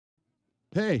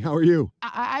Hey, how are you?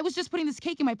 I was just putting this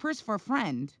cake in my purse for a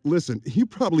friend. Listen, you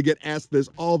probably get asked this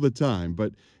all the time,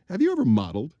 but have you ever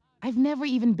modeled? I've never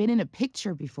even been in a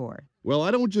picture before. Well,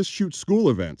 I don't just shoot school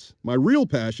events. My real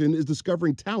passion is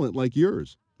discovering talent like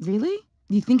yours. Really?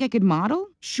 You think I could model?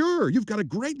 Sure, you've got a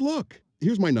great look.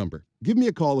 Here's my number. Give me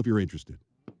a call if you're interested.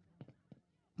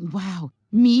 Wow,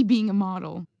 me being a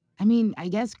model. I mean, I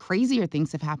guess crazier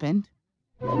things have happened.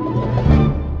 Where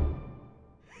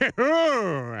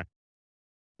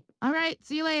All right,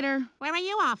 see you later. Where are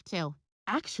you off to?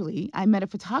 Actually, I met a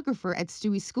photographer at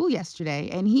Stewie's school yesterday,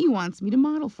 and he wants me to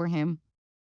model for him.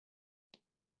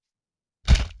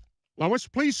 Lois,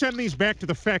 please send these back to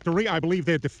the factory. I believe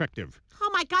they're defective.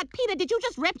 Oh my God, Peter, did you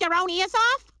just rip your own ears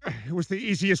off? It was the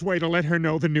easiest way to let her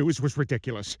know the news was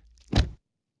ridiculous.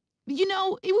 You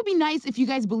know, it would be nice if you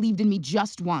guys believed in me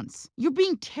just once. You're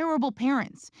being terrible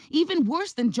parents, even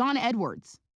worse than John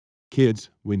Edwards.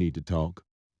 Kids, we need to talk.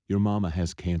 Your mama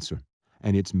has cancer,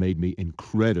 and it's made me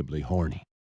incredibly horny.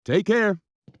 Take care.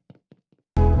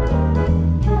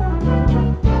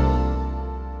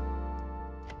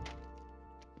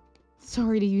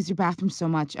 Sorry to use your bathroom so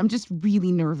much. I'm just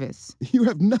really nervous. You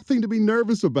have nothing to be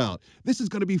nervous about. This is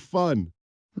going to be fun.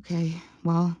 Okay,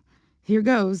 well, here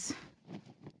goes.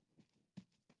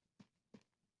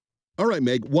 All right,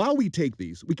 Meg, while we take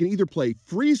these, we can either play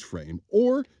freeze frame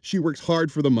or she works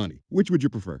hard for the money. Which would you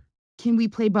prefer? Can we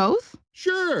play both?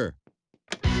 Sure.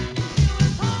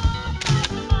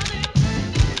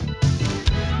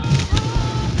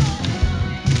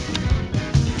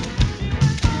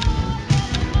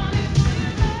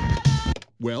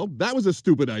 Well, that was a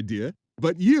stupid idea,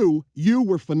 but you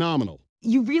were phenomenal.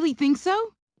 You really think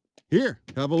so? Here,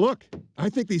 have a look. I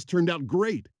think these turned out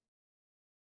great.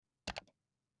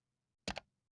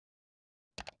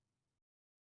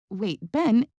 Wait,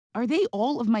 Ben, are they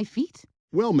all of my feet?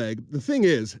 Well, Meg, the thing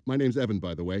is, my name's Evan,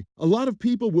 by the way, a lot of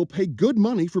people will pay good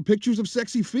money for pictures of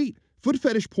sexy feet. Foot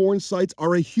fetish porn sites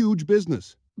are a huge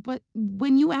business. But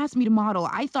when you asked me to model,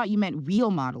 I thought you meant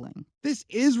real modeling. This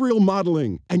is real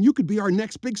modeling, and you could be our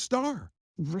next big star.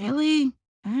 Really?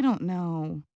 I don't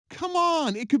know. Come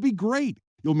on, it could be great.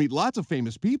 You'll meet lots of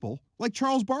famous people, like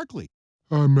Charles Barkley.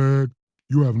 Hi, Meg.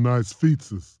 You have nice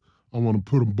features. I want to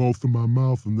put them both in my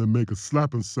mouth and then make a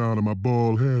slapping sound in my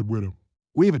bald head with them.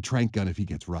 We have a trank gun if he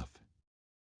gets rough.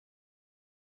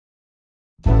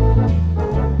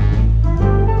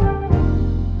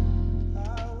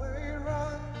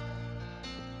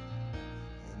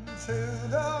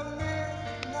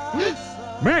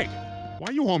 Meg, why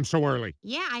are you home so early?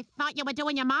 Yeah, I thought you were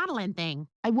doing your modeling thing.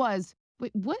 I was.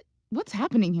 Wait, what's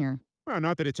happening here? Well,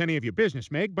 not that it's any of your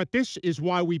business, Meg, but this is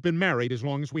why we've been married as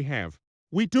long as we have.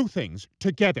 We do things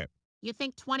together. You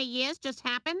think 20 years just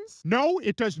happens? No,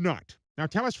 it does not. Now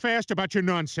tell us fast about your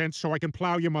nonsense so I can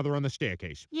plow your mother on the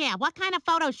staircase. Yeah, what kind of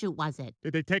photo shoot was it?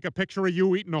 Did they take a picture of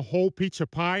you eating a whole pizza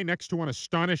pie next to an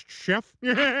astonished chef?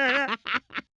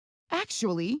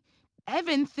 Actually,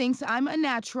 Evan thinks I'm a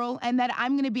natural and that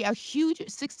I'm going to be a huge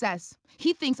success.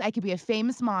 He thinks I could be a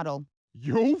famous model.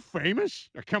 You famous?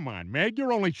 Come on, Meg,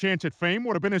 your only chance at fame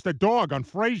would have been as the dog on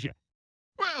Frasier.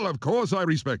 Well, of course I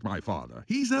respect my father.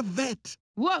 He's a vet.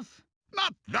 Woof!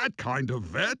 Not that kind of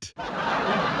vet.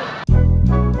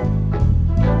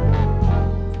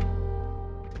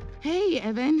 Hey,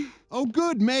 Evan. Oh,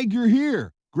 good, Meg, you're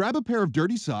here. Grab a pair of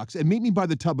dirty socks and meet me by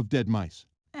the tub of dead mice.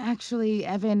 Actually,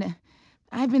 Evan,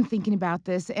 I've been thinking about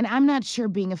this, and I'm not sure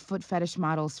being a foot fetish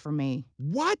model's for me.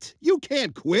 What? You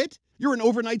can't quit. You're an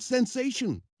overnight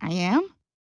sensation. I am?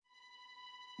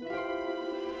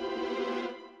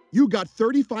 You got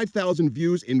 35,000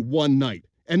 views in one night,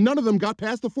 and none of them got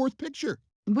past the fourth picture.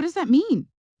 What does that mean?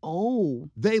 Oh.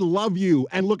 They love you,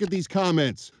 and look at these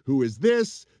comments. Who is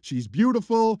this? She's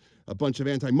beautiful. A bunch of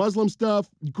anti-Muslim stuff.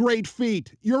 Great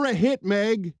feet. You're a hit,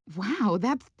 Meg. Wow,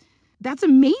 that's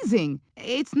amazing.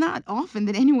 It's not often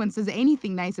that anyone says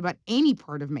anything nice about any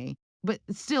part of me. But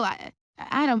still,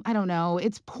 I don't know.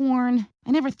 It's porn.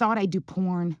 I never thought I'd do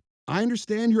porn. I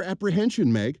understand your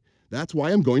apprehension, Meg. That's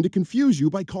why I'm going to confuse you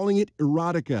by calling it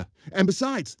erotica. And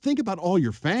besides, think about all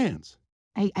your fans.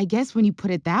 I guess when you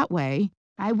put it that way,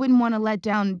 I wouldn't want to let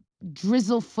down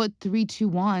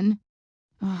Drizzlefoot321.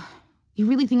 You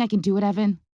really think I can do it,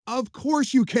 Evan? Of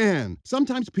course you can.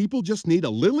 Sometimes people just need a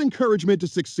little encouragement to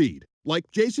succeed, like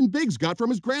Jason Biggs got from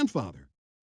his grandfather.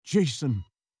 Jason,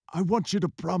 I want you to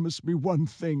promise me one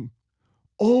thing.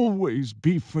 Always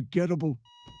be forgettable.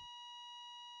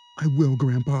 I will,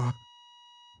 Grandpa.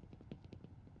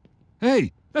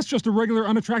 Hey, that's just a regular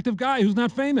unattractive guy who's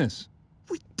not famous.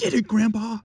 We did it, Grandpa.